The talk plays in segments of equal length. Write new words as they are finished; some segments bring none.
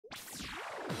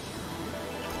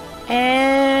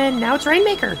And now it's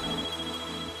Rainmaker.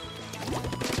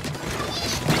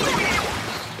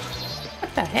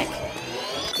 What the heck?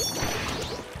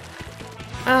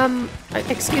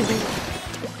 Excuse me.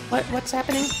 What's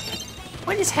happening?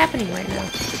 What is happening right now?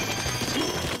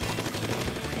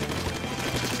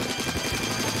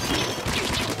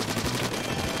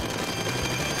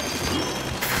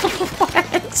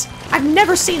 What? I've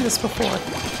never seen this before.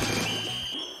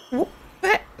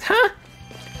 What? Huh?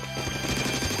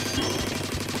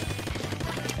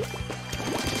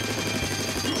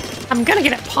 I'm gonna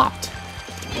get it popped.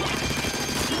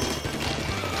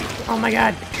 Oh my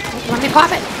god. Let me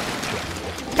pop it.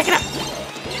 Pick it up.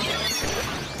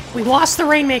 We lost the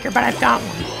Rainmaker, but I've got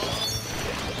one.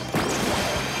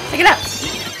 Pick it up.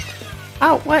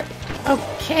 Oh, what?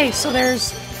 Okay, so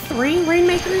there's 3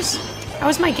 Rainmakers? How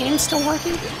is my game still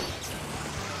working?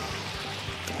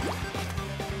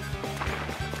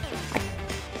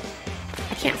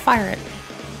 I can't fire it.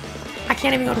 I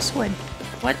can't even go to squid.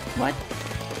 What? What?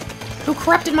 Who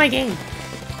corrupted my game?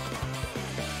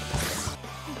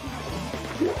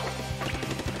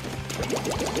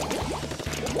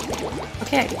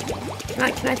 Okay.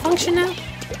 Can I function now?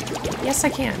 Yes, I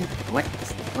can. What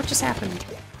just happened?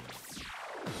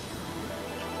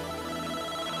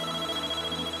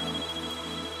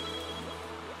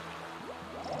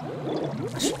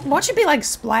 What should be like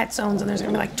splat zones, and there's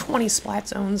gonna be like 20 splat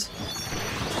zones.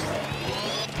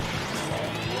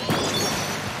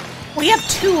 We have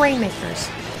 2 Rainmakers.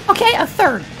 Okay, a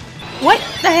 3rd. What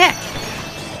the heck?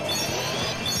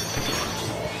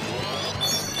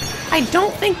 I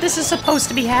don't think this is supposed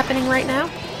to be happening right now.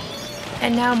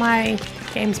 And now my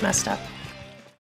game's messed up.